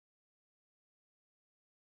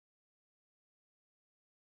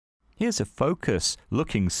Here's a Focus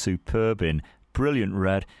looking superb in brilliant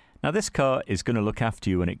red. Now this car is going to look after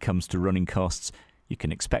you when it comes to running costs. You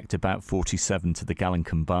can expect about 47 to the gallon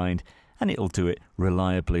combined, and it'll do it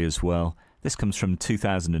reliably as well. This comes from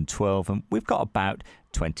 2012 and we've got about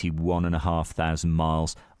 21,500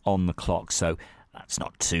 miles on the clock, so that's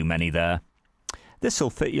not too many there. This will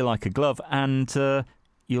fit you like a glove and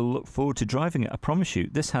you'll look forward to driving it, I promise you.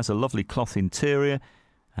 This has a lovely cloth interior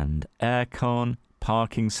and aircon,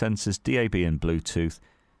 parking sensors, DAB and Bluetooth.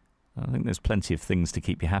 I think there's plenty of things to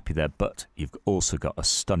keep you happy there, but you've also got a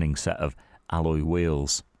stunning set of alloy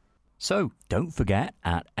wheels. So don't forget,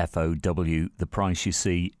 at FOW, the price you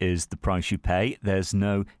see is the price you pay. There's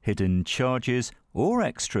no hidden charges or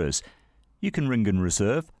extras. You can ring and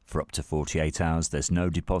reserve for up to 48 hours. There's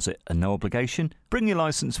no deposit and no obligation. Bring your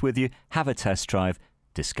licence with you, have a test drive,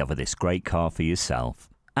 discover this great car for yourself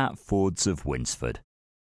at Fords of Winsford.